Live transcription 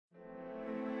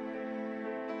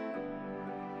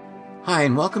Hi,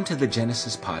 and welcome to the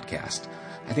Genesis Podcast.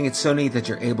 I think it's so neat that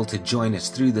you're able to join us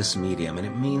through this medium, and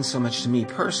it means so much to me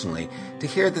personally to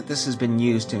hear that this has been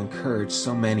used to encourage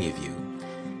so many of you.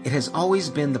 It has always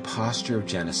been the posture of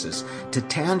Genesis to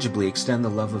tangibly extend the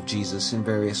love of Jesus in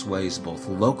various ways, both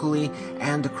locally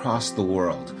and across the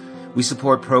world. We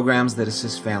support programs that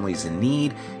assist families in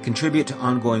need, contribute to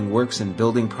ongoing works and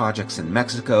building projects in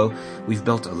Mexico. We've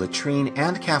built a latrine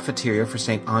and cafeteria for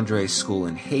St. Andre's School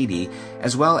in Haiti,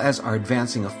 as well as are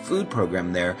advancing a food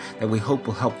program there that we hope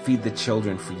will help feed the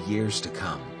children for years to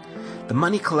come. The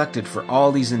money collected for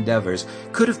all these endeavors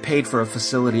could have paid for a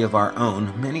facility of our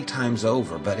own many times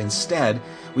over, but instead,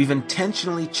 we've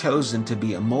intentionally chosen to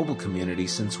be a mobile community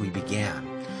since we began.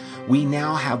 We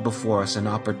now have before us an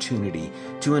opportunity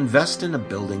to invest in a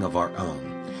building of our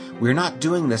own. We're not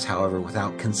doing this, however,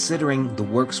 without considering the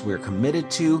works we're committed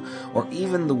to or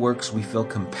even the works we feel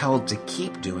compelled to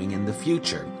keep doing in the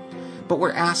future. But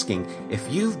we're asking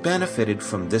if you've benefited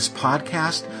from this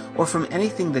podcast or from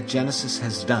anything that Genesis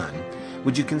has done,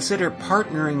 would you consider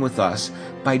partnering with us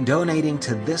by donating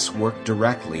to this work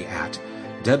directly at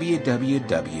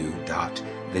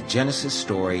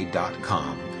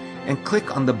www.thegenesisstory.com and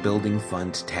click on the Building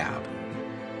Fund tab.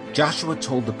 Joshua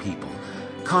told the people,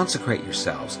 "Consecrate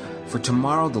yourselves, for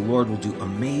tomorrow the Lord will do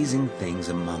amazing things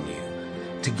among you.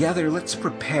 Together, let's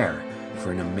prepare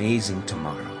for an amazing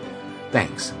tomorrow."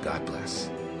 Thanks, and God bless.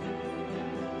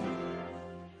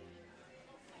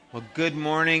 Well, good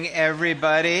morning,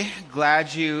 everybody.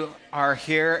 Glad you are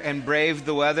here and braved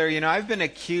the weather. You know, I've been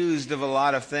accused of a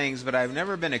lot of things, but I've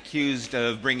never been accused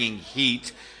of bringing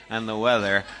heat and the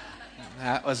weather.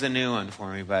 That was a new one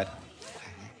for me, but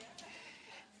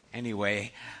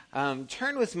anyway,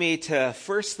 turn with me to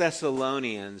 1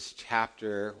 Thessalonians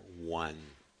chapter 1.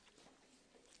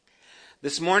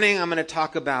 This morning I'm going to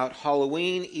talk about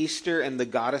Halloween, Easter, and the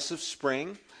goddess of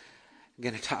spring. I'm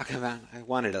going to talk about, I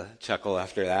wanted to chuckle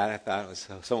after that. I thought it was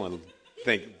someone would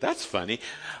think, that's funny.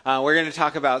 We're going to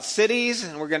talk about cities,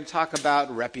 and we're going to talk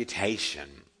about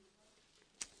reputation.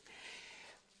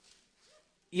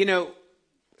 You know,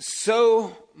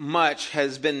 so much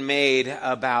has been made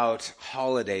about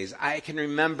holidays. I can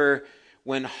remember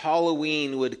when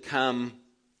Halloween would come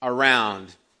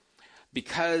around,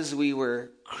 because we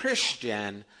were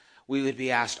Christian, we would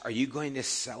be asked, are you going to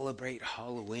celebrate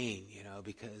Halloween? You know,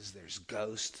 because there's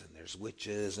ghosts and there's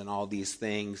witches and all these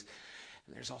things.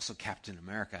 And there's also Captain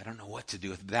America. I don't know what to do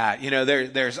with that. You know,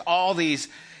 there's all these,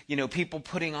 you know, people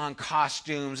putting on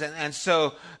costumes. And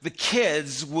so the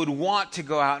kids would want to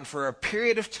go out, and for a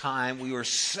period of time, we were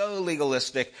so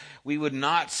legalistic, we would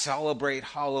not celebrate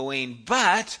Halloween.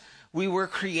 But we were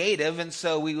creative, and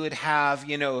so we would have,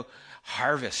 you know,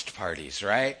 harvest parties,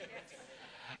 right?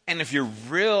 And if you're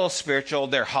real spiritual,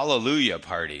 they're hallelujah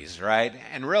parties, right?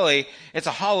 And really, it's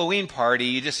a Halloween party.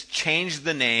 You just change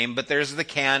the name, but there's the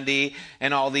candy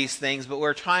and all these things. But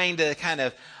we're trying to kind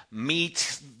of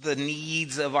meet the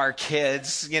needs of our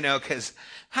kids, you know, because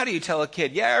how do you tell a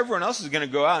kid, yeah, everyone else is going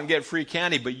to go out and get free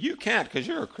candy, but you can't because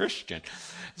you're a Christian?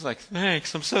 It's like,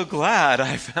 thanks, I'm so glad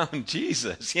I found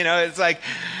Jesus. You know, it's like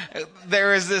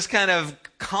there is this kind of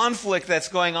conflict that's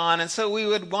going on. And so we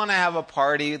would want to have a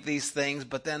party with these things,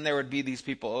 but then there would be these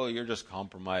people, oh, you're just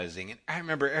compromising. And I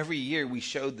remember every year we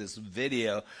showed this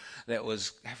video that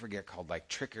was, I forget, called like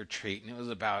Trick or Treat. And it was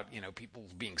about, you know, people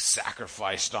being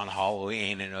sacrificed on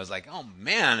Halloween. And it was like, oh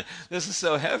man, this is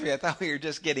so heavy. I thought we were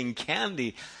just getting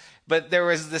candy. But there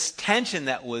was this tension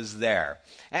that was there.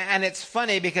 And it's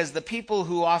funny because the people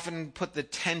who often put the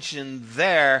tension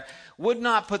there would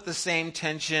not put the same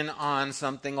tension on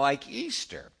something like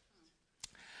Easter.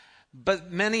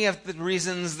 But many of the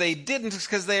reasons they didn't is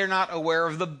because they are not aware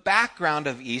of the background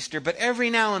of Easter. But every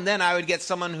now and then I would get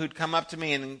someone who'd come up to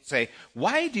me and say,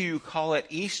 why do you call it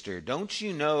Easter? Don't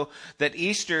you know that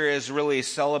Easter is really a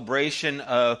celebration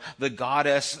of the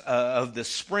goddess of the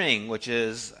spring, which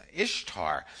is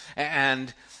Ishtar?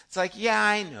 And it's like, yeah,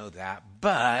 I know that,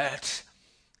 but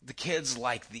the kids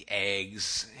like the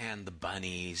eggs and the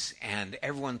bunnies, and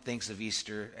everyone thinks of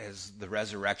Easter as the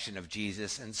resurrection of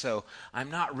Jesus. And so I'm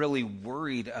not really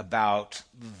worried about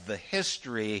the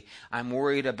history. I'm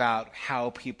worried about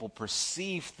how people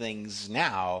perceive things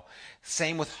now.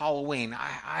 Same with Halloween.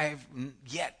 I've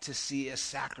yet to see a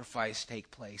sacrifice take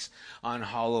place on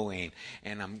Halloween,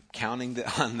 and I'm counting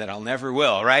on that I'll never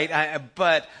will, right?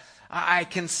 But I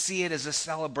can see it as a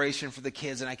celebration for the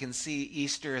kids, and I can see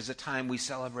Easter as a time we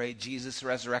celebrate Jesus'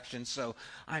 resurrection, so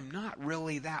I'm not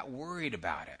really that worried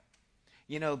about it.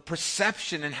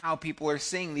 perception and how people are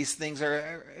seeing these things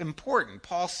are important.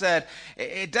 Paul said,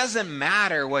 it doesn't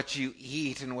matter what you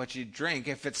eat and what you drink,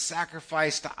 if it's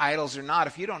sacrificed to idols or not.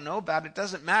 If you don't know about it, it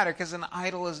doesn't matter, because an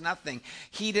idol is nothing.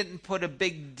 He didn't put a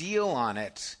big deal on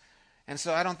it. And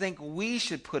so I don't think we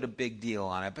should put a big deal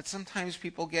on it. But sometimes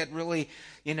people get really,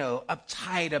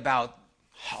 uptight about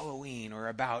Halloween or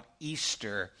about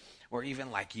Easter, or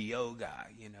even like yoga,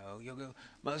 yoga.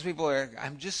 Most people are,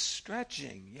 I'm just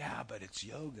stretching. Yeah, but it's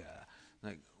yoga.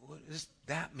 Like, what does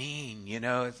that mean?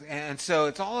 And so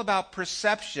it's all about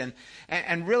perception.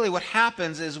 And really what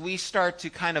happens is we start to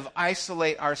kind of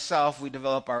isolate ourselves. We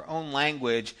develop our own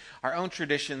language, our own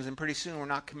traditions, and pretty soon we're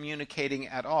not communicating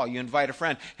at all. You invite a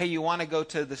friend, hey, you want to go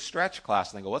to the stretch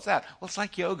class? And they go, what's that? Well, it's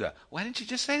like yoga. Why didn't you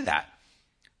just say that?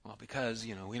 Well, because,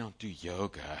 we don't do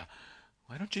yoga.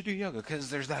 Why don't you do yoga? Because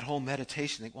there's that whole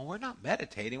meditation thing. Well, we're not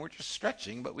meditating. We're just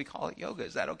stretching, but we call it yoga.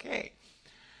 Is that okay?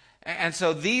 And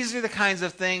so these are the kinds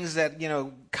of things that,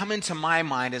 come into my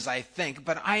mind as I think.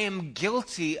 But I am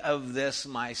guilty of this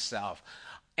myself.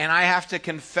 And I have to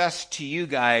confess to you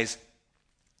guys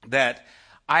that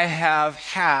I have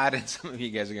had, and some of you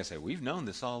guys are going to say, we've known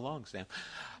this all along, Sam.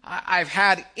 I've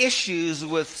had issues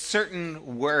with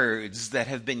certain words that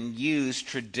have been used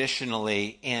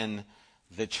traditionally in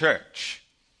the church.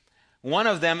 One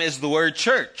of them is the word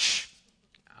church.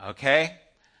 Okay?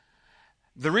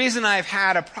 The reason I've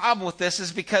had a problem with this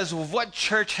is because of what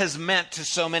church has meant to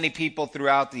so many people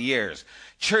throughout the years.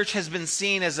 Church has been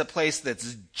seen as a place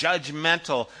that's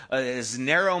judgmental, is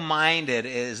narrow-minded,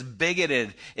 is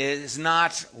bigoted, is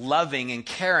not loving and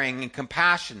caring and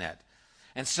compassionate.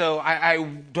 And so I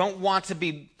don't want to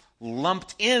be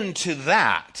lumped into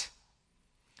that.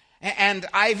 And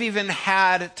I've even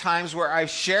had times where I've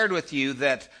shared with you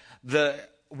that the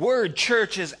word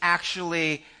church is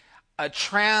actually a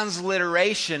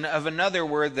transliteration of another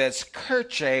word that's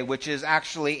Kirche, which is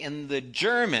actually in the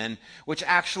German, which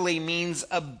actually means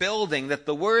a building. That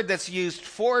the word that's used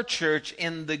for church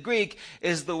in the Greek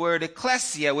is the word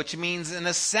ekklesia, which means an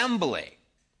assembly.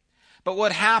 But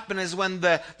what happened is when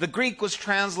the Greek was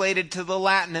translated to the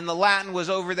Latin, and the Latin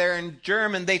was over there in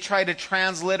German, they tried to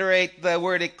transliterate the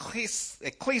word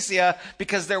ecclesia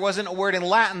because there wasn't a word in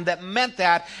Latin that meant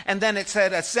that. And then it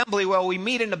said assembly. Well, we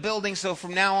meet in a building, so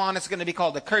from now on it's going to be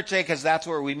called the Kirche because that's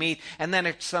where we meet. And then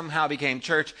it somehow became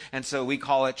church, and so we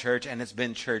call it church, and it's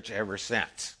been church ever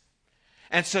since.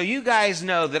 And so you guys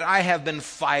know that I have been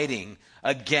fighting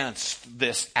against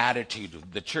this attitude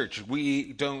of the church.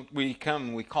 We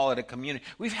come, we call it a community.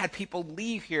 We've had people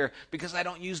leave here because I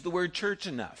don't use the word church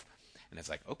enough. And it's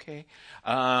like, okay,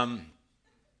 bye.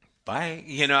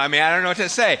 I don't know what to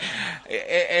say.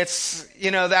 It's,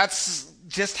 that's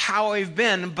just how I've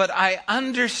been, but I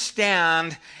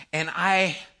understand and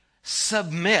I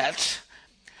submit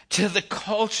to the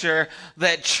culture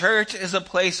that church is a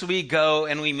place we go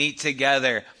and we meet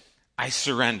together. I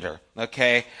surrender,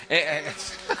 okay?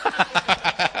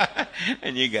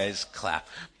 And you guys clap.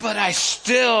 But I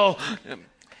still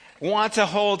want to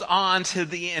hold on to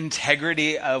the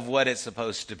integrity of what it's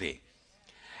supposed to be.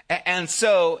 And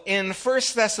so in 1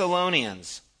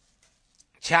 Thessalonians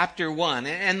chapter 1,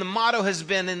 and the motto has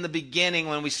been in the beginning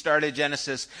when we started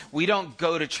Genesis, we don't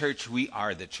go to church, we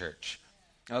are the church.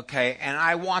 Okay? And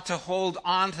I want to hold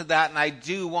on to that, and I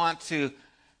do want to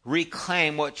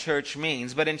reclaim what church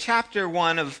means. But in chapter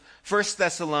 1 of 1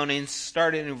 Thessalonians,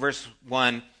 starting in verse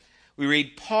 1, we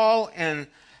read, Paul and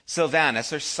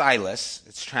Silvanus, or Silas,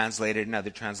 it's translated in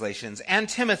other translations, and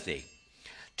Timothy,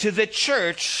 to the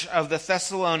church of the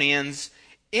Thessalonians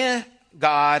in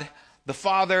God, the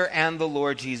Father and the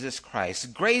Lord Jesus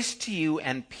Christ. Grace to you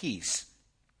and peace.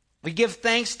 We give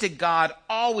thanks to God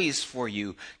always for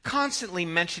you, constantly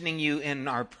mentioning you in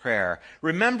our prayer,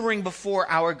 remembering before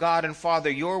our God and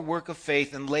Father your work of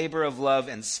faith and labor of love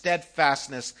and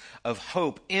steadfastness of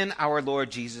hope in our Lord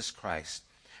Jesus Christ.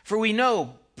 For we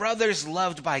know, brothers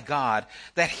loved by God,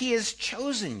 that he has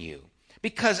chosen you,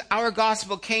 because our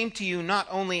gospel came to you not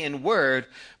only in word,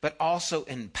 but also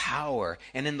in power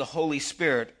and in the Holy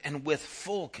Spirit and with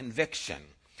full conviction.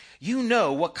 You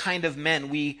know what kind of men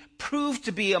we proved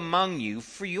to be among you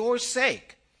for your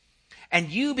sake.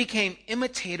 And you became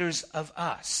imitators of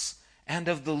us and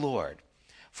of the Lord.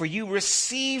 For you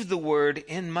received the word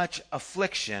in much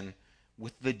affliction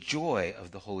with the joy of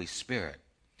the Holy Spirit,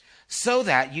 so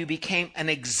that you became an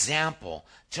example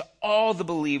to all the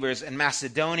believers in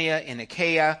Macedonia and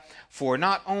Achaia. For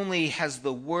not only has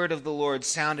the word of the Lord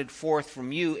sounded forth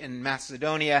from you in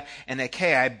Macedonia and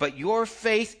Achaia, but your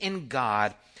faith in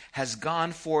God has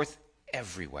gone forth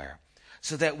everywhere,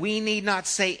 so that we need not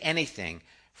say anything,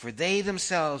 For they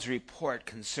themselves report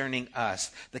concerning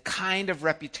us the kind of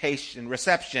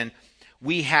reception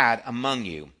we had among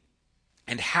you,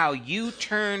 and how you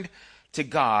turned to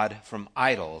God from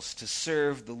idols to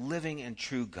serve the living and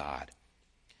true God,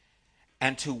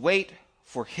 and to wait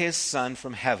for his Son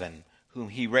from heaven, whom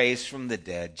he raised from the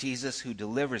dead, Jesus, who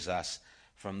delivers us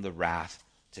from the wrath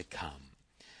to come.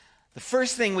 The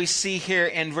first thing we see here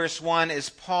in verse 1 is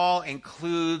Paul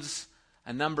includes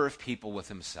a number of people with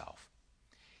himself.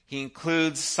 He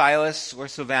includes Silas, or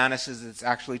Silvanus as it's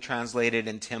actually translated,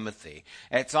 in Timothy.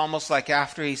 It's almost like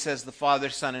after he says the Father,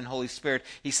 Son, and Holy Spirit,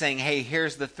 he's saying, hey,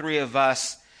 here's the three of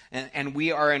us, and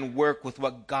we are in work with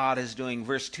what God is doing.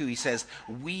 Verse 2, he says,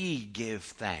 we give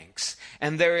thanks.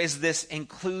 And there is this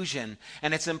inclusion.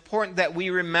 And it's important that we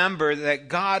remember that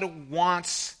God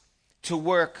wants to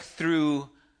work through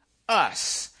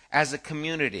us as a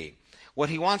community. What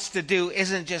he wants to do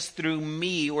isn't just through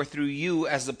me or through you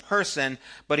as a person,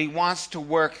 but he wants to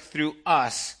work through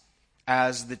us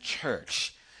as the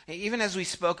church. Even as we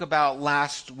spoke about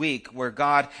last week, where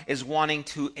God is wanting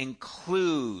to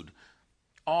include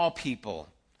all people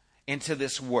into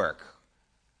this work.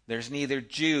 There's neither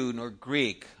Jew nor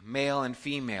Greek, male and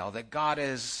female, that God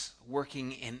is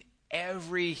working in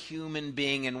every human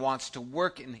being and wants to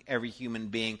work in every human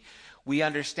being. We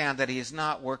understand that he is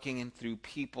not working through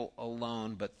people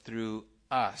alone, but through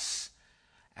us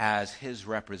as his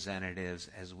representatives,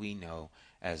 as we know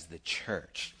as the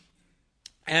church.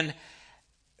 And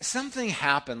something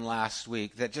happened last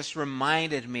week that just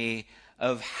reminded me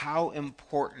of how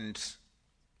important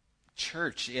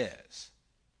church is.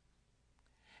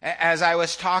 As I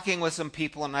was talking with some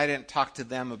people, and I didn't talk to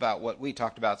them about what we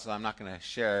talked about, so I'm not going to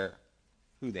share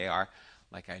who they are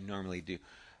like I normally do.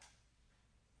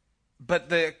 But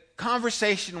the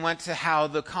conversation went to how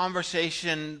the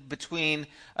conversation between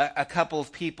a couple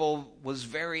of people was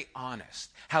very honest.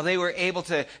 How they were able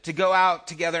to go out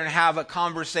together and have a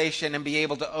conversation and be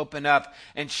able to open up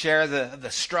and share the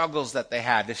struggles that they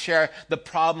had, to share the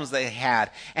problems they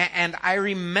had. And I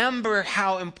remember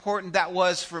how important that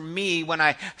was for me when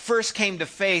I first came to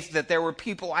faith, that there were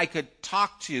people I could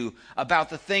talk to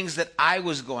about the things that I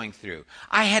was going through.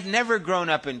 I had never grown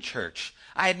up in church.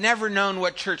 I had never known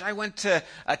what church. I went to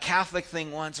a Catholic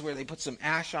thing once where they put some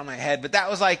ash on my head, but that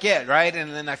was like it, right?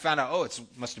 And then I found out, it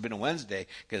must have been a Wednesday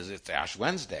because it's Ash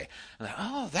Wednesday. I'm like,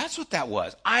 oh, that's what that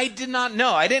was. I did not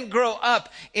know. I didn't grow up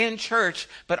in church,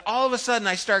 but all of a sudden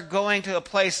I start going to a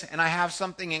place and I have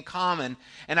something in common,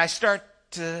 and I start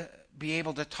to be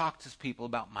able to talk to people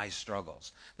about my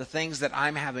struggles, the things that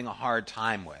I'm having a hard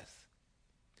time with.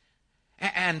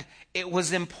 And it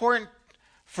was important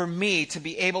for me to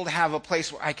be able to have a place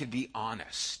where I could be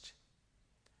honest.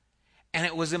 And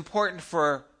it was important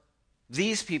for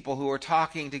these people who were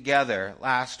talking together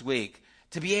last week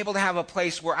to be able to have a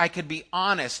place where I could be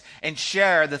honest and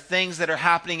share the things that are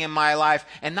happening in my life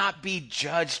and not be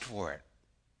judged for it.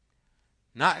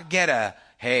 Not get a,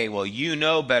 hey, well, you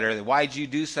know better. Why'd you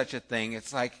do such a thing?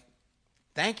 It's like,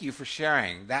 thank you for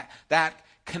sharing. That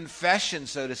confession,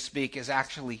 so to speak, is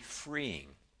actually freeing.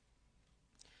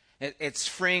 It's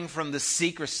freeing from the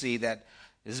secrecy that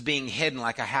is being hidden,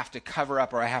 like I have to cover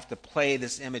up, or I have to play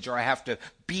this image, or I have to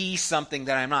be something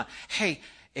that I'm not. Hey,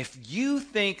 if you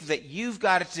think that you've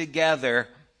got it together,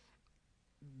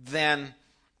 then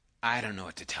I don't know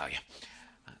what to tell you.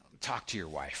 Talk to your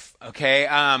wife, okay?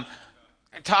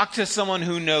 Talk to someone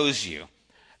who knows you,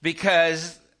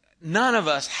 because none of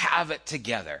us have it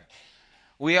together.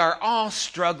 We are all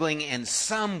struggling in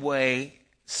some way,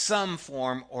 some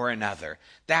form or another.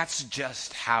 That's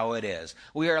just how it is.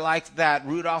 We are like that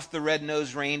Rudolph the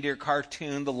Red-Nosed Reindeer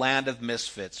cartoon, The Land of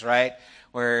Misfits, right?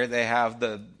 Where they have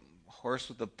the horse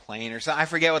with the plane or something. I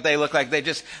forget what they look like.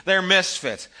 They're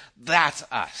misfits. That's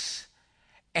us.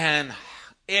 And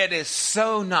it is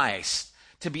so nice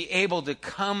to be able to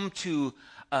come to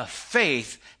a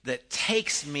faith that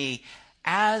takes me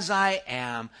as I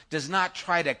am, does not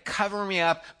try to cover me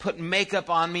up, put makeup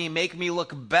on me, make me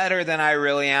look better than I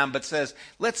really am, but says,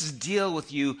 let's deal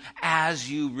with you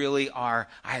as you really are.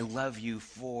 I love you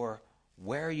for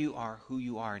where you are, who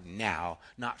you are now,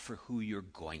 not for who you're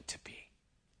going to be.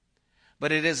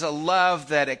 But it is a love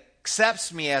that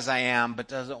accepts me as I am, but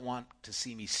doesn't want to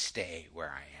see me stay where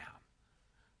I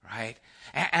am. Right?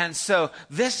 And so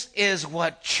this is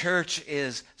what church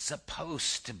is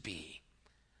supposed to be.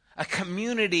 A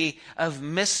community of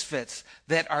misfits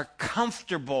that are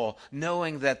comfortable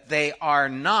knowing that they are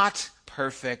not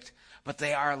perfect, but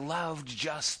they are loved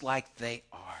just like they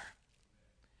are.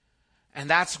 And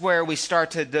that's where we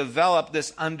start to develop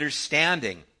this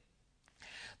understanding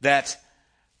that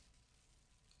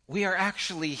we are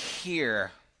actually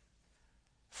here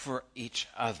for each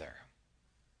other.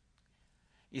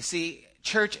 You see,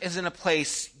 church isn't a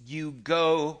place you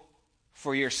go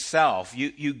for yourself.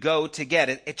 You go to get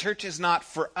it. Church is not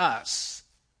for us.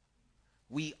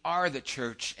 We are the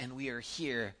church, and we are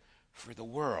here for the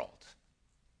world.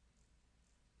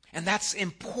 And that's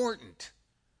important.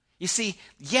 You see,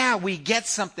 yeah, we get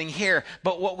something here,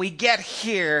 but what we get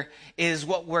here is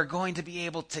what we're going to be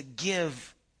able to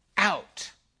give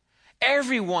out.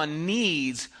 Everyone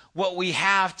needs what we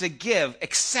have to give: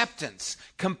 acceptance,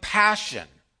 compassion,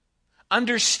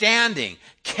 understanding,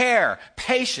 care,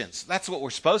 patience. That's what we're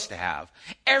supposed to have.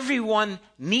 Everyone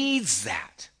needs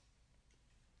that.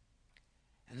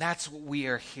 And that's what we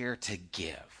are here to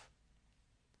give.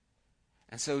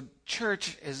 And so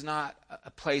church is not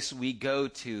a place we go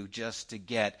to just to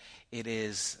get. It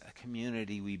is a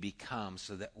community we become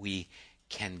so that we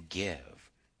can give.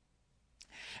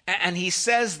 And he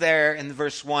says there in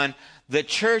verse 1, the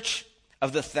church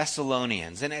of the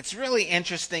Thessalonians. And it's really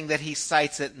interesting that he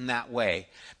cites it in that way,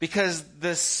 because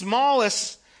the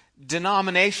smallest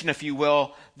denomination, if you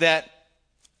will, that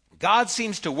God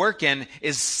seems to work in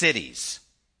is cities.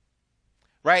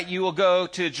 Right? You will go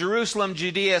to Jerusalem,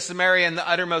 Judea, Samaria, and the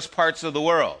uttermost parts of the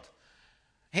world.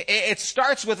 It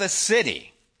starts with a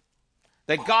city.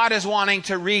 That God is wanting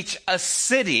to reach a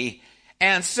city.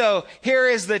 And so here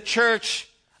is the church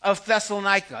of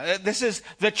Thessalonica. This is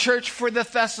the church for the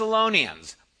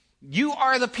Thessalonians. You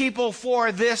are the people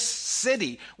for this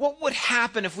city. What would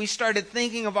happen if we started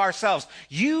thinking of ourselves?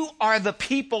 You are the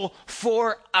people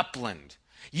for Upland.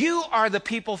 You are the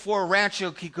people for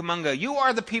Rancho Cucamonga. You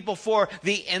are the people for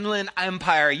the Inland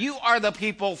Empire. You are the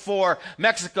people for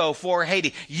Mexico, for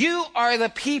Haiti. You are the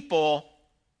people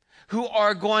who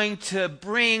are going to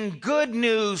bring good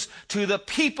news to the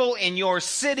people in your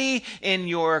city, in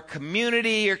your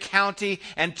community, your county,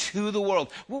 and to the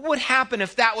world. What would happen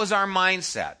if that was our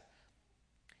mindset?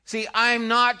 See, I'm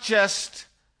not just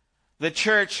the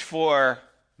church for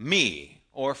me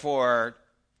or for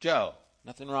Joe.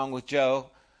 Nothing wrong with Joe.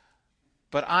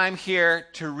 But I'm here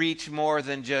to reach more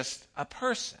than just a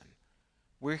person.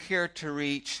 We're here to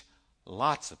reach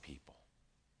lots of people.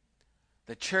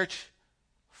 The church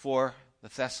for the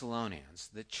Thessalonians,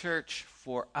 the church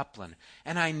for Upland.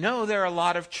 And I know there are a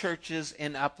lot of churches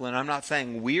in Upland. I'm not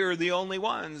saying we're the only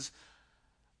ones.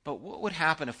 But what would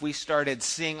happen if we started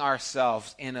seeing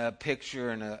ourselves in a picture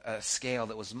and a scale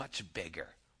that was much bigger?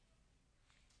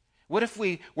 What if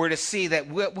we were to see that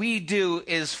what we do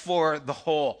is for the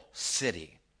whole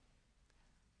city?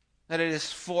 That it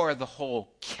is for the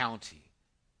whole county?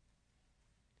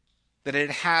 That it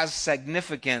has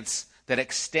significance that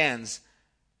extends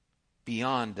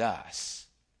beyond us?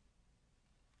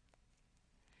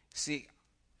 See,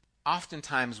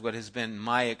 oftentimes what has been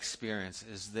my experience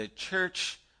is the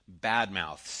church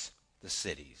badmouths the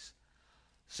cities.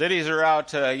 Cities are out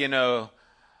to,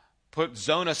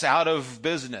 zone us out of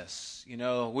business.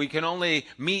 We can only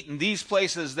meet in these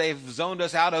places. They've zoned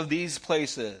us out of these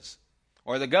places.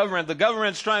 Or the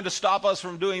government's trying to stop us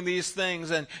from doing these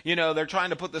things. And, they're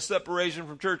trying to put the separation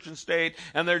from church and state.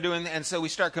 And so we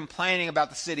start complaining about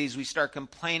the cities. We start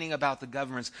complaining about the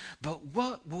governments. But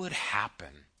what would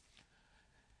happen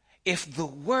if the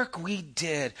work we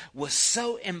did was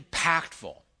so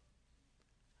impactful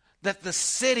that the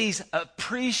cities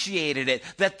appreciated it,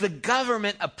 that the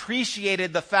government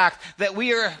appreciated the fact that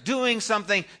we are doing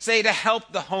something, say, to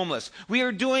help the homeless. We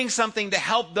are doing something to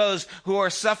help those who are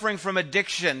suffering from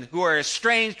addiction, who are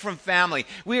estranged from family.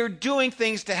 We are doing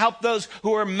things to help those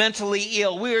who are mentally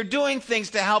ill. We are doing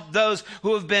things to help those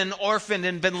who have been orphaned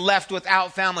and been left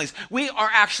without families. We are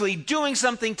actually doing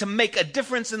something to make a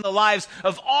difference in the lives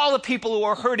of all the people who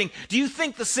are hurting. Do you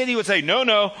think the city would say,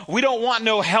 no, we don't want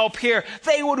no help here?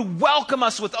 They would welcome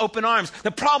us with open arms.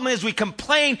 The problem is we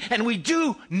complain and we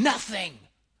do nothing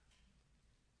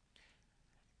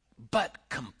but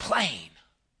complain.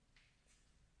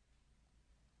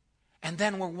 And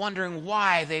then we're wondering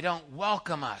why they don't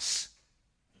welcome us.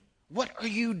 What are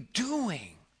you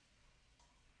doing?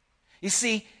 You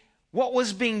see, what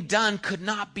was being done could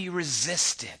not be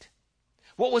resisted.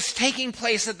 What was taking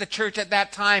place at the church at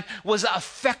that time was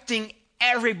affecting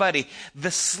everybody.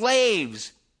 The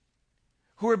slaves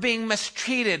who were being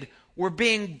mistreated were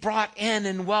being brought in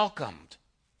and welcomed.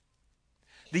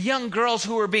 The young girls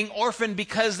who were being orphaned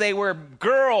because they were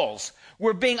girls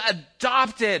were being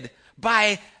adopted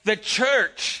by the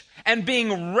church and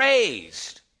being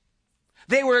raised.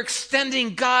 They were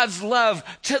extending God's love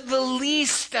to the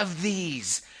least of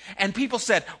these. And people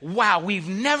said, wow, we've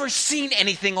never seen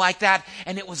anything like that.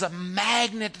 And it was a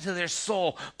magnet to their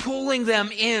soul, pulling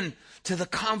them in to the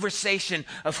conversation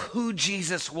of who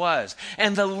Jesus was.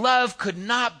 And the love could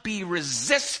not be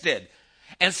resisted.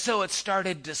 And so it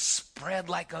started to spread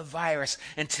like a virus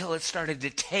until it started to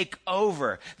take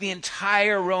over the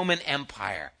entire Roman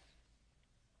Empire.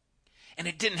 And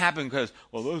it didn't happen because,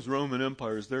 well, those Roman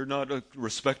empires, they're not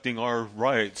respecting our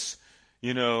rights.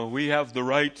 You know, we have the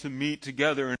right to meet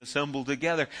together and assemble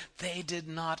together. They did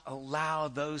not allow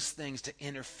those things to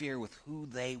interfere with who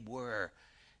they were.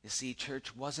 You see,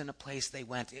 church wasn't a place they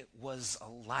went. It was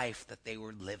a life that they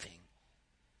were living.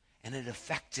 And it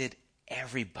affected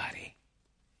everybody.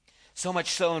 So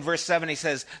much so in verse 7 he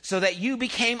says, so that you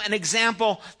became an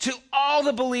example to all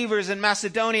the believers in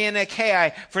Macedonia and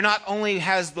Achaia. For not only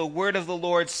has the word of the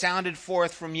Lord sounded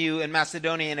forth from you in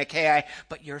Macedonia and Achaia,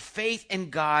 but your faith in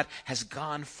God has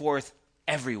gone forth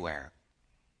everywhere.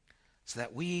 So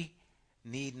that we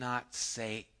need not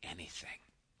say anything.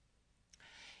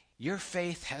 Your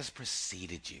faith has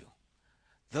preceded you.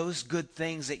 Those good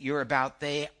things that you're about,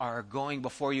 they are going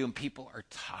before you and people are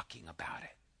talking about it.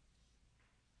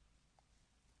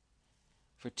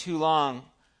 For too long,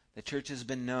 the church has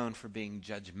been known for being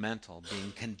judgmental,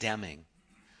 being condemning,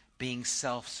 being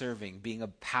self-serving, being a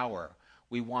power.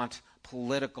 We want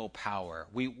political power.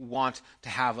 We want to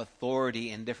have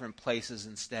authority in different places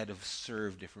instead of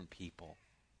serve different people.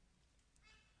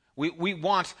 We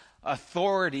want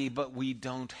authority, but we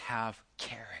don't have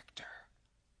character.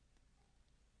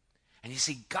 And you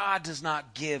see, God does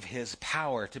not give his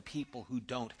power to people who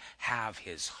don't have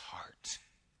his heart.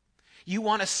 You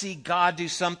want to see God do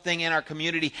something in our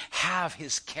community, have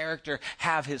his character,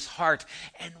 have his heart,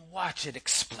 and watch it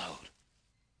explode.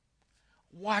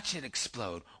 Watch it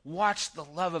explode. Watch the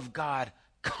love of God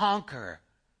conquer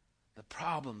the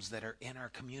problems that are in our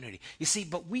community. You see,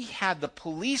 but we had the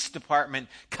police department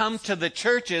come to the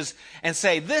churches and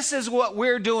say, this is what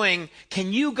we're doing.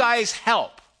 Can you guys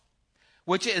help?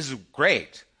 Which is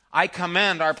great. I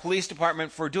commend our police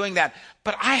department for doing that.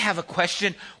 But I have a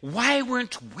question. Why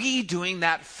weren't we doing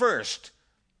that first?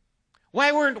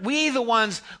 Why weren't we the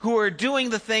ones who are doing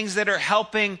the things that are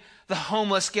helping the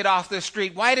homeless get off the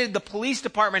street? Why did the police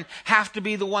department have to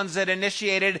be the ones that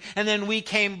initiated and then we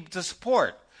came to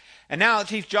support? And now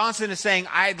Chief Johnson is saying,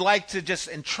 I'd like to just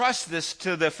entrust this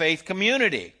to the faith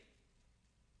community.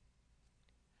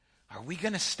 Are we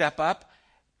going to step up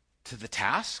to the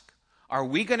task? Are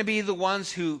we going to be the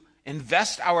ones who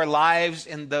invest our lives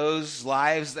in those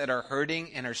lives that are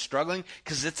hurting and are struggling?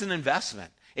 Because it's an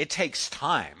investment. It takes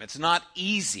time. It's not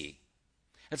easy.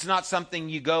 It's not something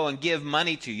you go and give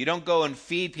money to. You don't go and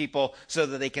feed people so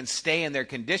that they can stay in their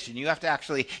condition. You have to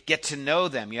actually get to know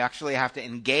them. You actually have to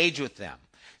engage with them.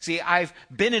 See, I've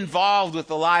been involved with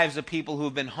the lives of people who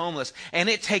have been homeless, and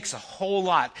it takes a whole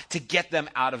lot to get them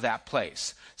out of that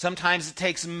place. Sometimes it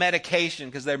takes medication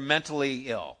because they're mentally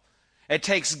ill. It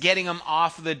takes getting them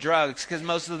off the drugs because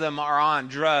most of them are on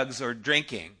drugs or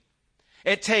drinking.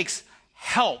 It takes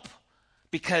help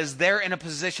because they're in a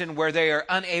position where they are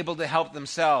unable to help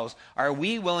themselves. Are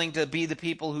we willing to be the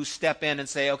people who step in and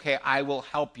say, okay, I will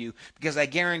help you? Because I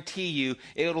guarantee you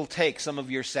it'll take some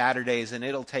of your Saturdays and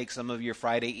it'll take some of your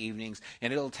Friday evenings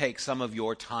and it'll take some of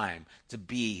your time to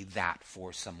be that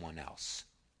for someone else.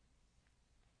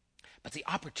 But the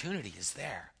opportunity is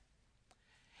there.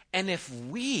 And if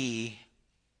we,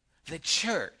 the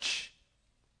church,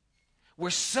 were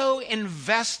so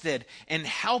invested in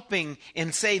helping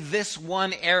in, say, this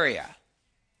one area,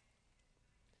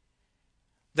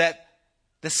 that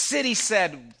the city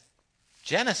said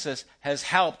Genesis has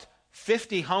helped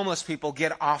 50 homeless people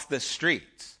get off the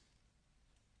streets,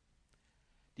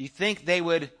 do you think they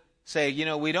would say, you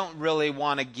know, we don't really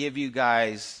want to give you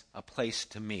guys a place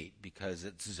to meet because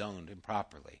it's zoned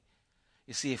improperly?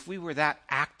 You see, if we were that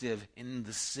active in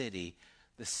the city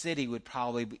would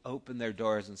probably open their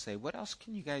doors and say, what else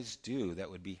can you guys do that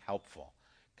would be helpful?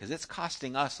 Because it's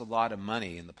costing us a lot of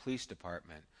money in the police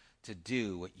department to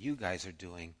do what you guys are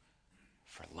doing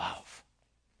for love.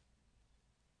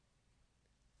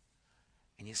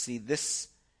 And you see, this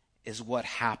is what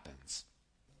happens.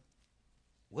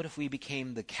 What if we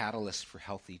became the catalyst for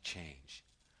healthy change?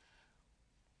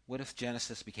 What if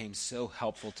Genesis became so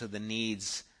helpful to the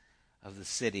needs of the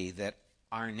city that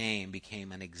our name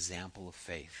became an example of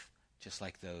faith, just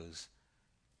like those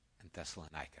in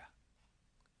Thessalonica,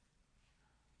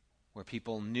 where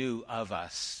people knew of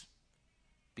us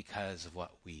because of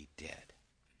what we did?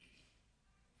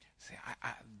 See,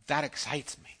 that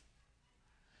excites me.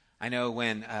 I know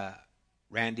when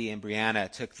Randy and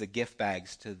Brianna took the gift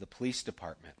bags to the police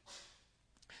department,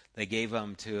 they gave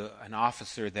them to an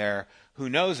officer there who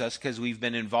knows us because we've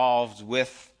been involved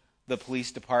with the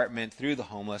police department through the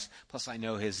homeless. Plus, I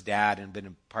know his dad and been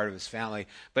a part of his family.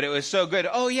 But it was so good.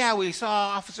 Oh, yeah, we saw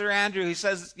Officer Andrew. He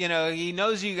says, he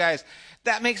knows you guys.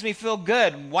 That makes me feel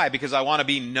good. Why? Because I want to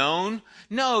be known?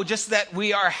 No, just that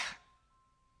we are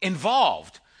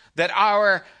involved. That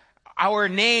our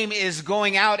name is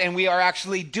going out and we are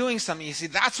actually doing something. You see,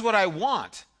 that's what I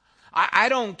want. I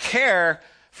don't care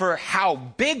for how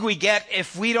big we get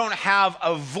if we don't have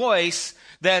a voice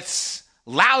that's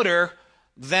louder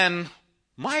than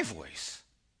my voice.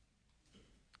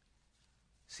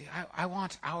 See, I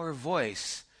want our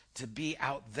voice to be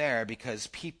out there because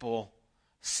people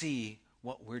see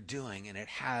what we're doing and it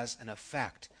has an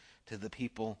effect to the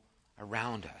people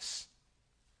around us.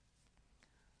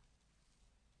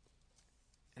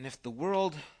 And if the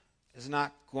world is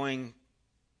not going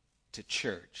to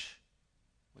church,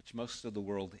 which most of the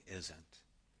world isn't,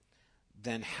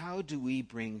 then how do we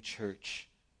bring church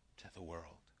to the world?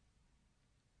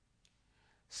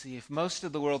 See, if most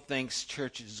of the world thinks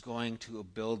church is going to a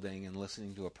building and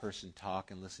listening to a person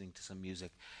talk and listening to some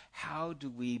music, how do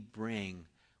we bring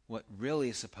what really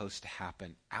is supposed to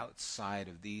happen outside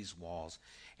of these walls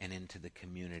and into the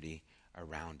community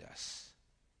around us?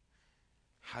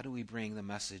 How do we bring the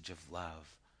message of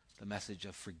love, the message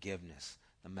of forgiveness,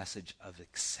 the message of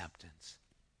acceptance?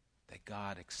 That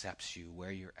God accepts you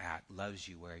where you're at, loves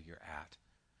you where you're at,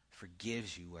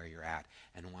 forgives you where you're at,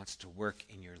 and wants to work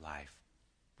in your life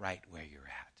right where you're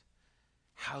at.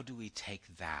 How do we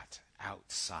take that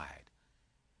outside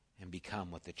and become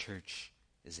what the church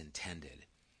is intended?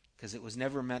 Because it was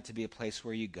never meant to be a place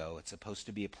where you go. It's supposed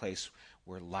to be a place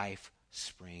where life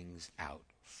springs out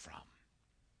from.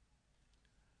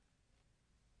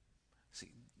 See,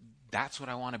 that's what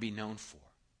I want to be known for.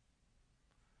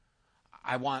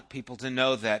 I want people to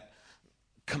know that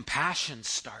compassion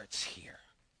starts here.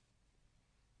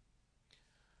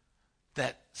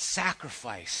 That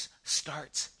sacrifice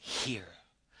starts here.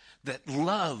 That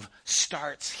love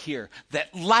starts here.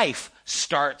 That life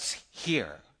starts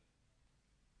here.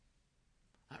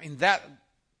 I mean,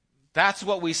 that's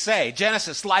what we say.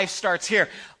 Genesis, life starts here.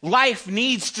 Life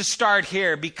needs to start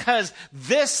here because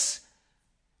this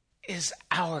is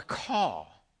our call.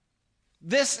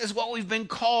 This is what we've been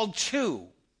called to.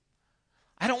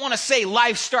 I don't want to say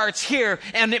life starts here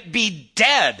and it be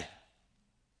dead.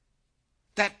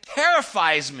 That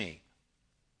terrifies me.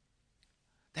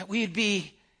 That we'd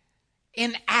be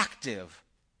inactive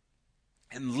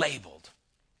and labeled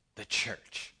the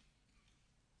church.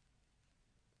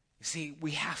 You see,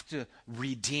 we have to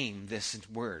redeem this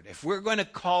word. If we're going to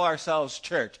call ourselves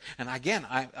church, and again,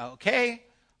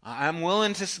 I'm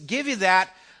willing to give you that,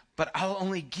 but I'll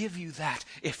only give you that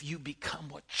if you become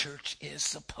what church is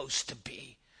supposed to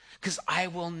be. Because I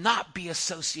will not be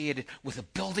associated with a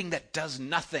building that does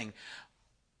nothing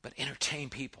but entertain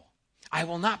people. I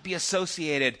will not be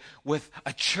associated with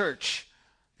a church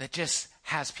that just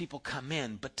has people come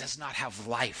in but does not have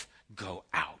life go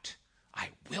out. I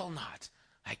will not.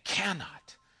 I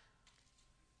cannot.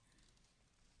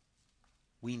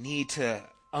 We need to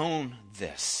own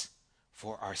this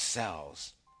for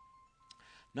ourselves.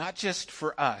 Not just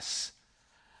for us,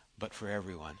 but for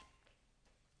everyone.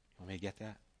 Want me to get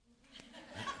that?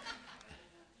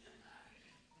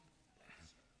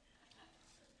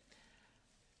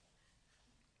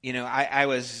 I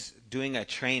was doing a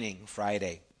training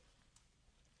Friday.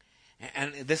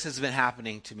 And this has been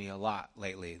happening to me a lot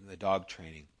lately, the dog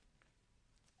training.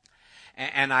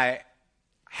 And I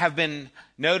have been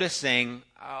noticing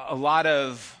a lot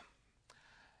of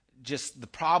just the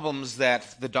problems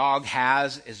that the dog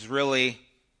has is really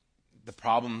the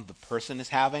problem the person is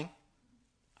having.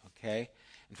 Okay?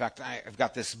 In fact, I've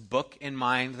got this book in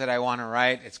mind that I want to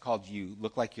write. It's called You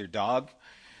Look Like Your Dog.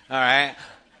 All right?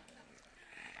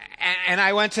 And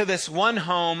I went to this one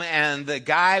home, and the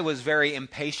guy was very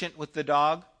impatient with the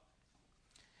dog.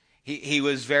 He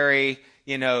was very,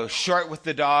 short with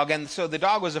the dog, and so the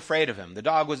dog was afraid of him. The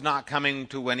dog was not coming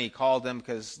to when he called him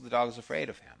because the dog was afraid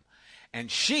of him. And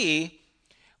she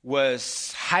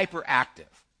was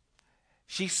hyperactive.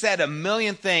 She said a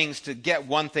million things to get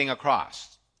one thing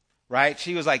across, right?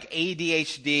 She was like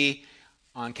ADHD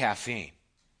on caffeine.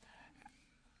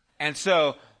 And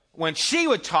so when she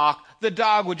would talk, the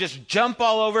dog would just jump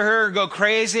all over her, go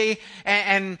crazy.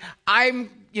 And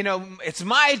it's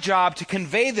my job to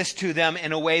convey this to them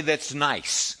in a way that's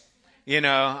nice.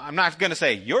 I'm not going to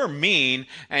say, you're mean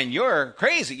and you're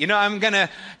crazy. I'm going to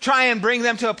try and bring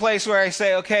them to a place where I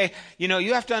say, okay,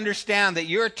 you have to understand that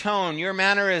your tone, your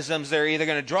mannerisms, they're either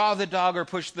going to draw the dog or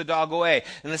push the dog away.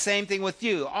 And the same thing with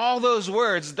you. All those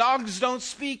words, dogs don't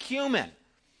speak human.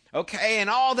 Okay? And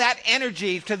all that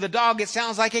energy to the dog, it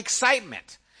sounds like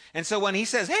excitement. And so when he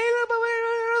says, hey,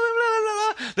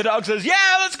 the dog says,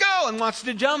 yeah, let's go, and wants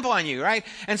to jump on you, right?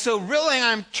 And so really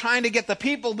I'm trying to get the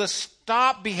people to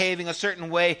stop behaving a certain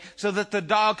way so that the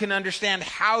dog can understand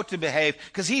how to behave,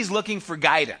 because he's looking for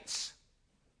guidance.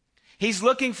 He's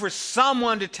looking for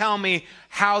someone to tell me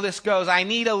how this goes. I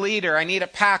need a leader. I need a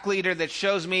pack leader that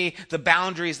shows me the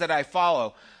boundaries that I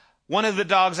follow. One of the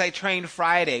dogs I trained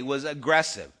Friday was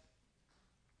aggressive.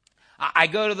 I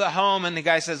go to the home and the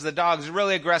guy says the dog's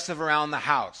really aggressive around the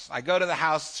house. I go to the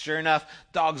house, sure enough,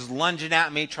 dog's lunging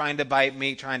at me, trying to bite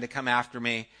me, trying to come after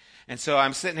me. And so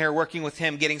I'm sitting here working with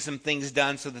him, getting some things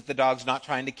done so that the dog's not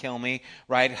trying to kill me,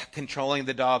 right? Controlling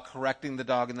the dog, correcting the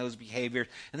dog in those behaviors.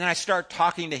 And then I start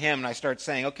talking to him and I start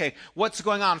saying, okay, what's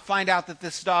going on? Find out that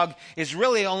this dog is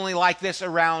really only like this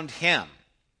around him.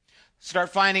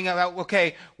 Start finding out,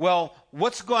 okay, well,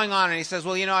 what's going on? And he says,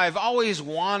 well, I've always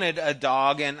wanted a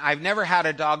dog, and I've never had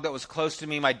a dog that was close to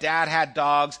me. My dad had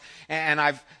dogs, and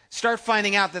I've start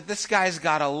finding out that this guy's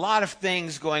got a lot of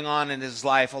things going on in his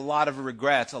life, a lot of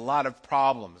regrets, a lot of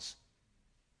problems.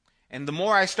 And the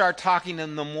more I start talking to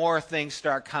him, the more things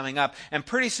start coming up. And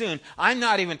pretty soon, I'm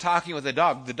not even talking with the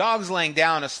dog. The dog's laying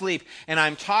down asleep, and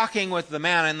I'm talking with the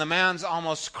man, and the man's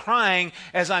almost crying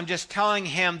as I'm just telling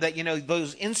him that,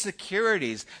 those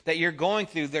insecurities that you're going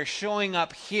through, they're showing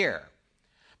up here.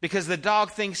 Because the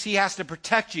dog thinks he has to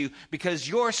protect you because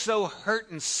you're so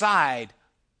hurt inside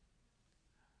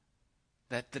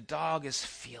that the dog is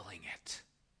feeling it.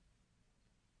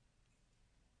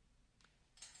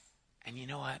 And you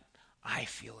know what? I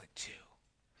feel it too.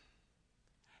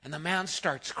 And the man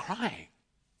starts crying.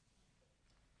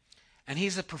 And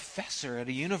he's a professor at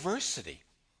a university.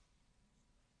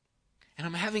 And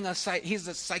I'm having he's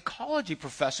a psychology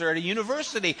professor at a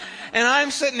university. And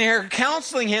I'm sitting here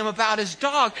counseling him about his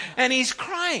dog, and he's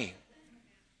crying.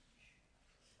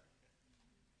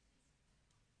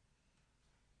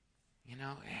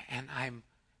 And I'm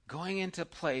going into a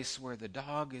place where the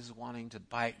dog is wanting to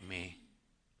bite me.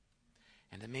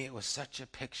 And to me, it was such a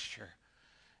picture.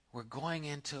 We're going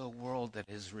into a world that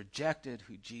has rejected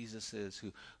who Jesus is,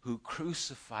 who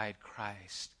crucified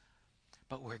Christ.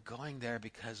 But we're going there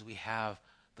because we have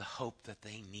the hope that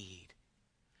they need.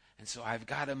 And so I've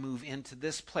got to move into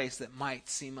this place that might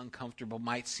seem uncomfortable,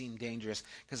 might seem dangerous,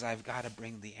 because I've got to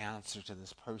bring the answer to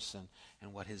this person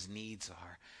and what his needs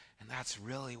are. And that's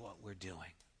really what we're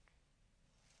doing.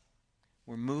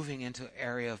 We're moving into an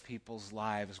area of people's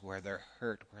lives where they're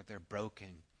hurt, where they're broken.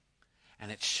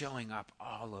 And it's showing up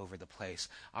all over the place.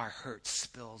 Our hurt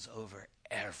spills over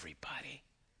everybody.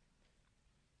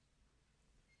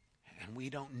 And we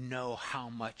don't know how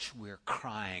much we're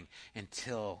crying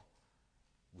until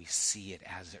we see it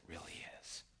as it really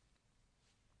is.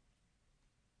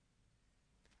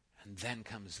 And then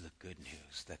comes the good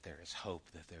news that there is hope,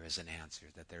 that there is an answer,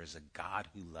 that there is a God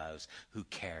who loves, who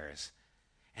cares,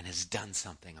 and has done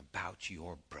something about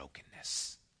your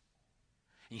brokenness.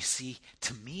 And you see,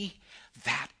 to me,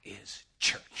 that is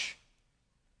church.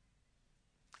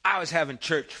 I was having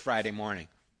church Friday morning.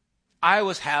 I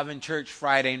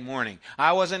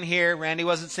wasn't here. Randy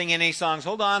wasn't singing any songs.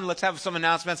 Hold on, let's have some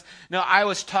announcements. No, I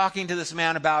was talking to this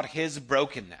man about his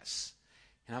brokenness.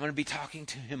 And I'm going to be talking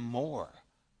to him more.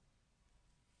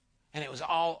 And it was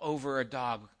all over a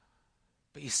dog.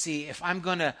 But you see, if I'm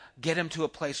going to get him to a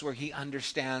place where he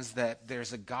understands that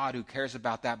there's a God who cares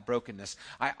about that brokenness,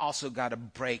 I also got to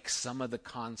break some of the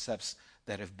concepts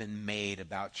that have been made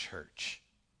about church.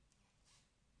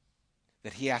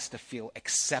 That he has to feel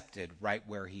accepted right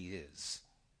where he is.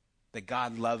 That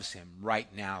God loves him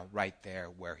right now, right there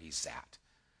where he's at.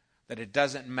 That it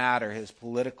doesn't matter his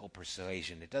political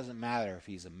persuasion. It doesn't matter if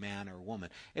he's a man or a woman.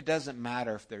 It doesn't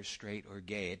matter if they're straight or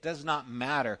gay. It does not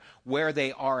matter where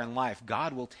they are in life.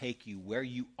 God will take you where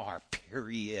you are,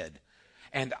 period.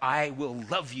 And I will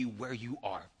love you where you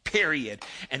are, period.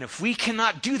 And if we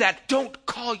cannot do that, don't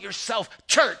call yourself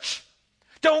church.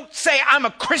 Don't say I'm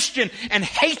a Christian and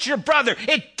hate your brother.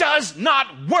 It does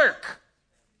not work.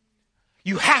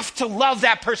 You have to love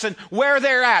that person where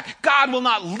they're at. God will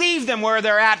not leave them where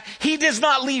they're at. He does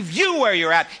not leave you where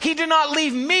you're at. He did not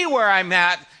leave me where I'm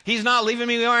at. He's not leaving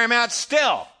me where I'm at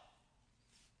still.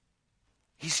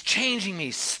 He's changing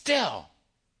me still.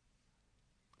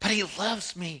 But he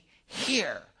loves me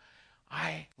here.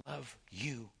 I love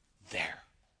you there.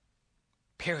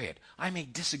 Period. I may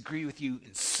disagree with you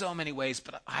in so many ways,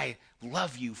 but I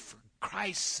love you for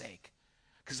Christ's sake.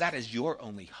 Because that is your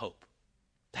only hope.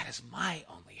 That is my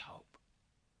only hope.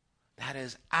 That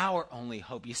is our only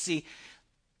hope. You see,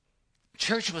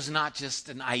 church was not just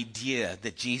an idea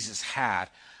that Jesus had.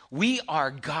 We are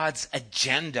God's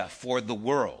agenda for the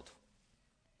world.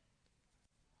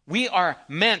 We are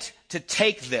meant to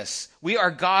take this. We are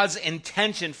God's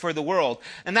intention for the world.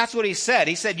 And that's what he said.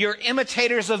 He said, you're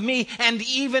imitators of me and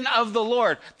even of the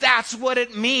Lord. That's what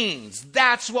it means.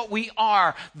 That's what we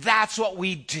are. That's what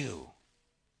we do.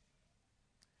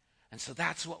 And so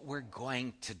that's what we're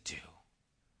going to do.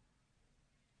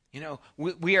 You know,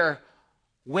 we are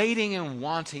waiting and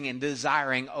wanting and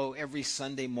desiring. Oh, every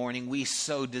Sunday morning we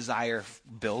so desire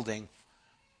building.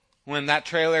 When that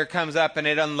trailer comes up and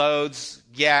it unloads,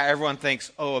 yeah, everyone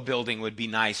thinks, oh, a building would be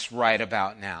nice right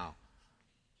about now.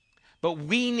 But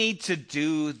we need to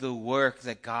do the work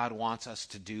that God wants us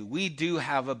to do. We do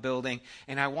have a building,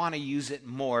 and I want to use it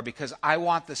more because I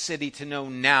want the city to know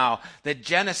now that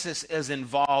Genesis is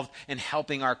involved in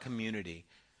helping our community.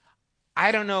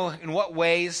 I don't know in what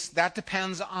ways. That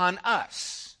depends on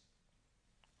us,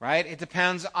 right? It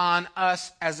depends on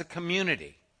us as a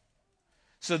community.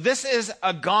 So this is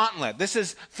a gauntlet. This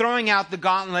is throwing out the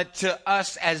gauntlet to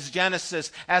us as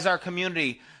Genesis, as our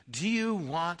community. Do you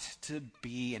want to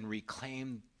be and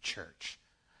reclaim church?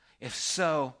 If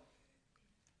so,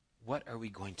 what are we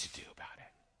going to do about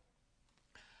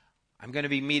it? I'm going to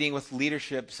be meeting with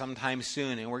leadership sometime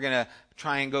soon, and we're going to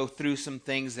try and go through some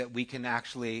things that we can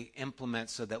actually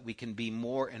implement so that we can be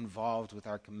more involved with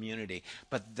our community.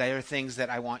 But there are things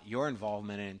that I want your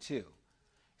involvement in too.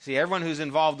 See, everyone who's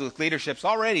involved with leadership is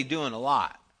already doing a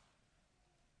lot.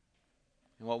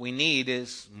 And what we need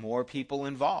is more people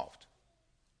involved.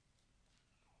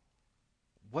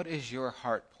 What is your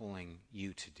heart pulling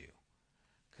you to do?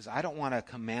 Because I don't want to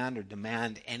command or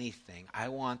demand anything. I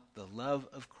want the love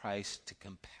of Christ to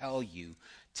compel you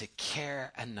to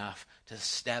care enough to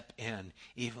step in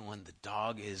even when the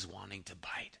dog is wanting to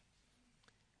bite.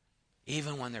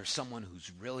 Even when there's someone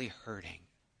who's really hurting.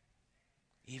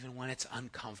 Even when it's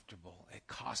uncomfortable, it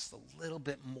costs a little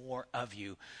bit more of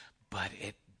you, but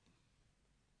it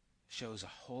shows a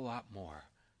whole lot more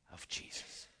of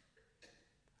Jesus.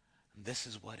 And this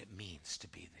is what it means to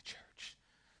be the church.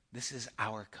 This is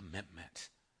our commitment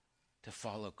to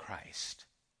follow Christ.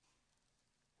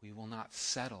 We will not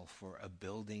settle for a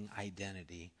building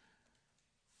identity.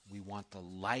 We want the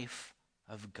life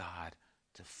of God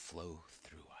to flow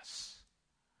through us.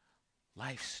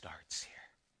 Life starts here.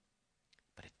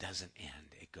 But it doesn't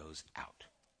end. It goes out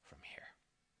from here.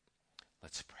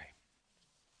 Let's pray.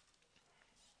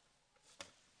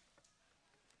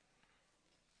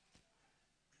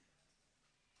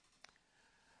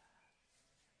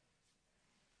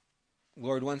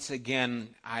 Lord, once again,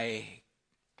 I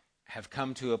have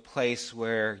come to a place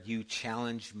where you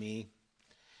challenge me,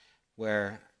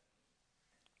 where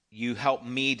you help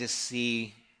me to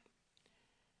see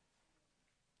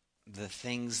the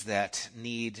things that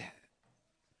need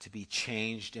to be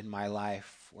changed in my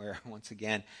life, where once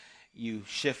again you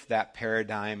shift that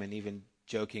paradigm. And even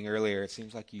joking earlier, it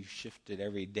seems like you shift it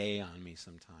every day on me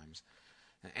sometimes.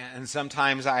 And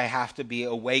sometimes I have to be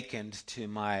awakened to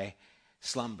my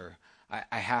slumber.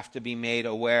 I have to be made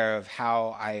aware of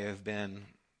how I have been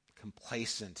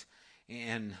complacent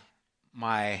in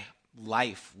my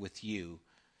life with you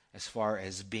as far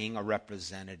as being a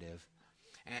representative.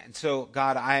 And so,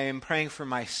 God, I am praying for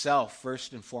myself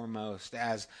first and foremost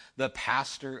as the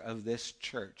pastor of this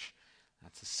church.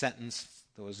 That's a sentence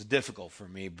that was difficult for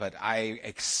me, but I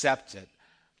accept it.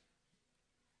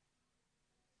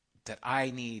 That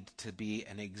I need to be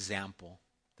an example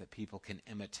that people can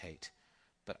imitate.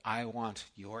 But I want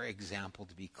your example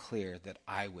to be clear that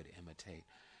I would imitate.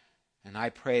 And I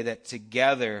pray that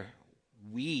together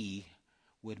we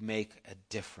would make a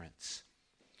difference.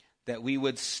 That we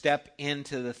would step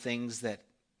into the things that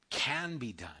can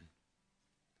be done.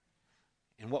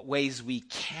 In what ways we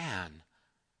can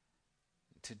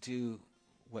to do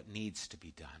what needs to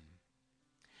be done.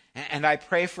 And I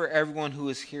pray for everyone who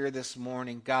is here this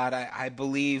morning. God, I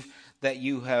believe that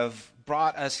you have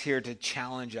brought us here to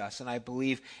challenge us. And I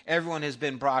believe everyone has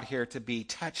been brought here to be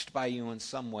touched by you in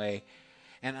some way.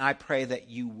 And I pray that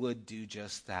you would do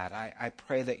just that. I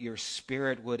pray that your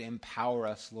Spirit would empower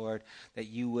us, Lord, that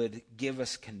you would give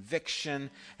us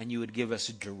conviction and you would give us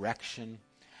direction,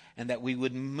 and that we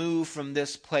would move from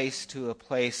this place to a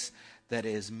place that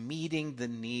is meeting the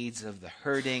needs of the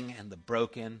hurting and the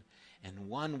broken in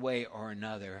one way or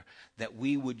another, that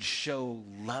we would show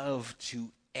love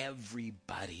to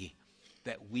everybody,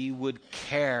 that we would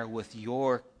care with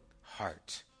your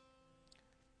heart.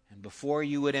 And before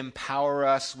you would empower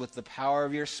us with the power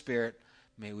of your Spirit,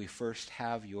 may we first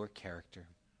have your character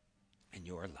and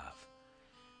your love.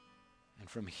 And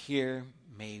from here,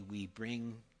 may we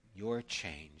bring your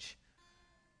change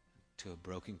to a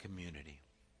broken community.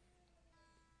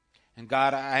 And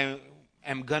God, I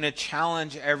am going to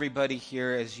challenge everybody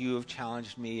here as you have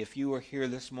challenged me. If you are here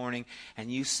this morning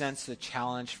and you sense the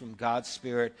challenge from God's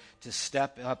Spirit to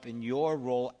step up in your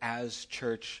role as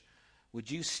church, would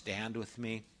you stand with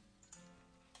me?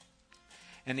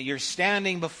 And that you're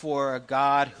standing before a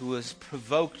God who has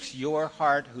provoked your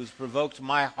heart, who's provoked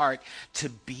my heart to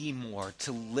be more,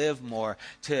 to live more,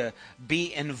 to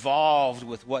be involved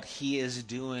with what He is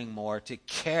doing more, to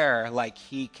care like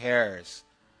He cares.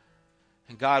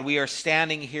 And God, we are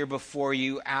standing here before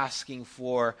you asking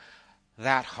for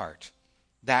that heart,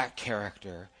 that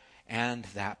character, and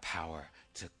that power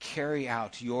to carry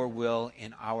out your will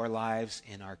in our lives,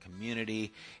 in our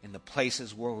community, in the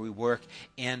places where we work,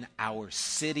 in our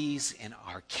cities, in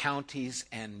our counties.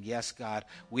 And yes, God,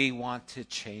 we want to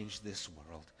change this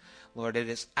world. Lord, it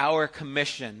is our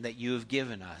commission that you have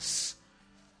given us.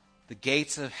 The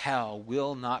gates of hell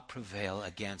will not prevail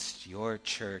against your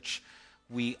church.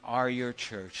 We are your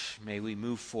church. May we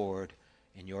move forward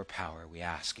in your power, we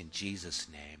ask in Jesus'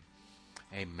 name.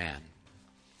 Amen.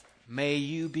 May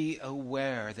you be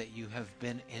aware that you have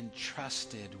been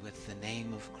entrusted with the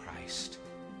name of Christ.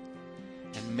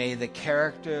 And may the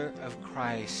character of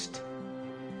Christ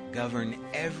govern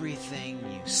everything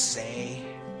you say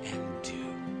and do.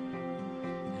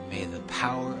 And may the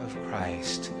power of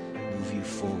Christ move you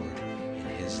forward in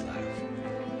His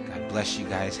love. God bless you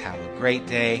guys. Have a great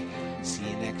day. See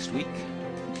you next week.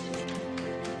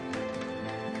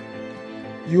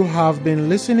 You have been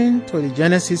listening to the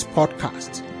Genesis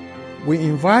podcast. We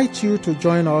invite you to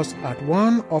join us at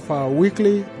one of our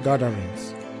weekly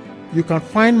gatherings. You can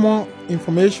find more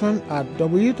information at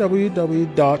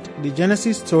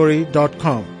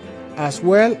www.thegenesisstory.com, as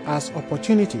well as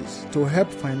opportunities to help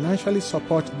financially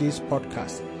support this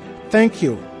podcast. Thank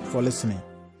you for listening.